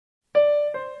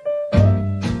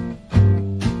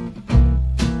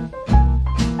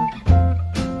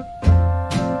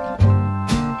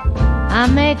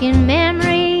making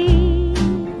memories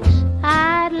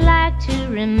I'd like to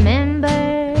remember.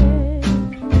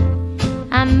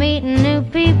 I'm meeting new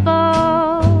people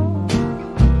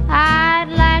I'd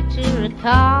like to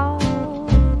recall.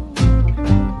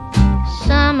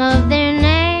 Some of their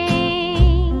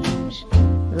names,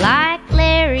 like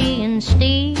Larry and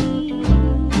Steve.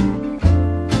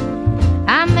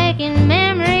 I'm making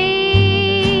memories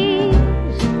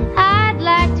I'd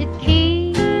like to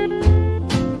keep.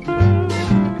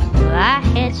 Well, I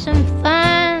had some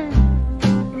fun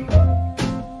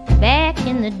back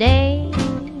in the day.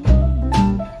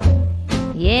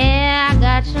 Yeah, I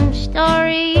got some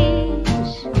stories.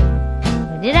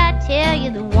 Did I tell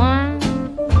you the one?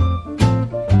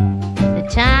 The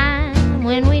time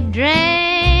when we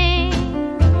drank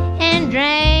and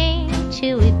drank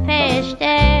till we passed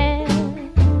out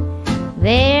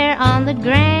there on the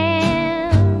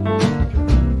ground.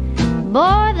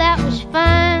 Boy, that was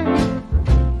fun.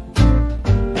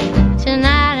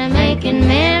 Tonight I'm making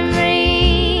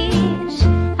memories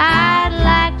I'd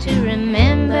like to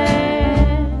remember.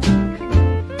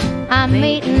 I'm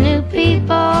meeting new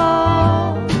people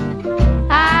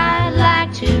I'd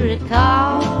like to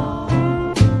recall.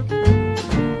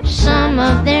 Some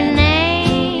of their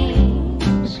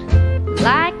names,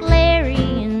 like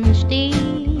Larry and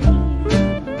Steve.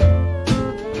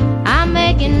 I'm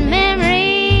making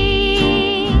memories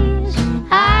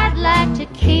I'd like to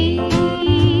keep.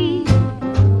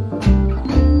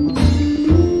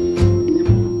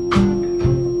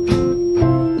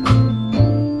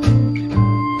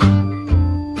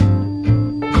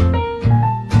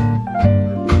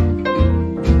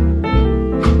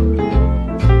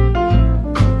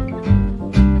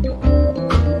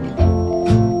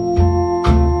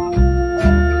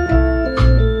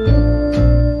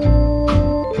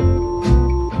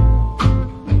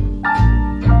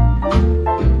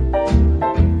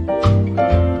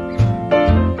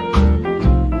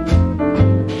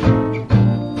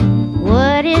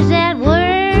 What is that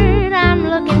word I'm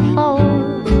looking for?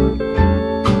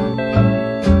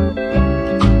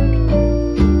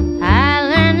 I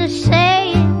learned to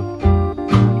say it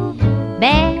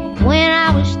back when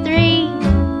I was 3.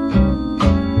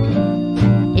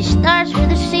 It starts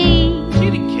with a C.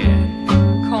 Kitty cat.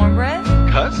 Cornbread?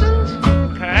 Cousins?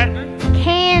 Partner?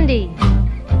 Candy.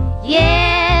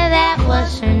 Yeah, that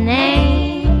was her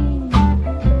name.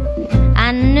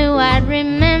 I knew I'd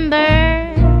remember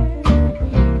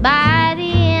by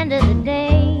the end of the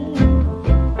day.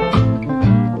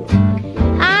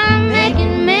 I'm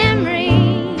making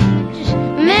memories,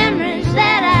 memories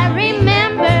that I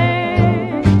remember.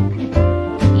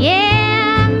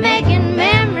 Yeah, I'm making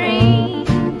memories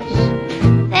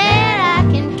that I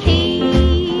can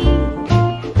keep.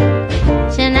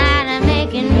 Tonight I'm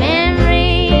making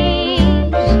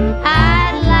memories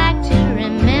I'd like to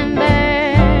remember.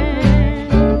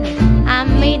 I'm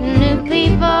meeting new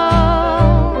people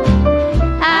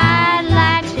I'd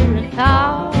like to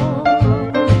recall.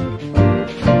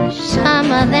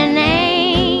 Some of their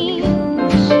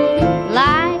names,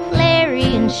 like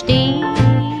Larry and Steve.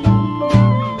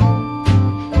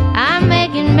 I'm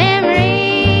making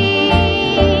memories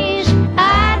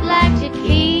I'd like to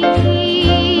keep.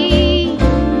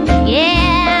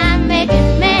 Yeah, I'm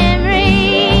making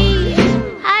memories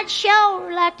I'd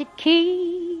sure like to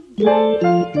keep.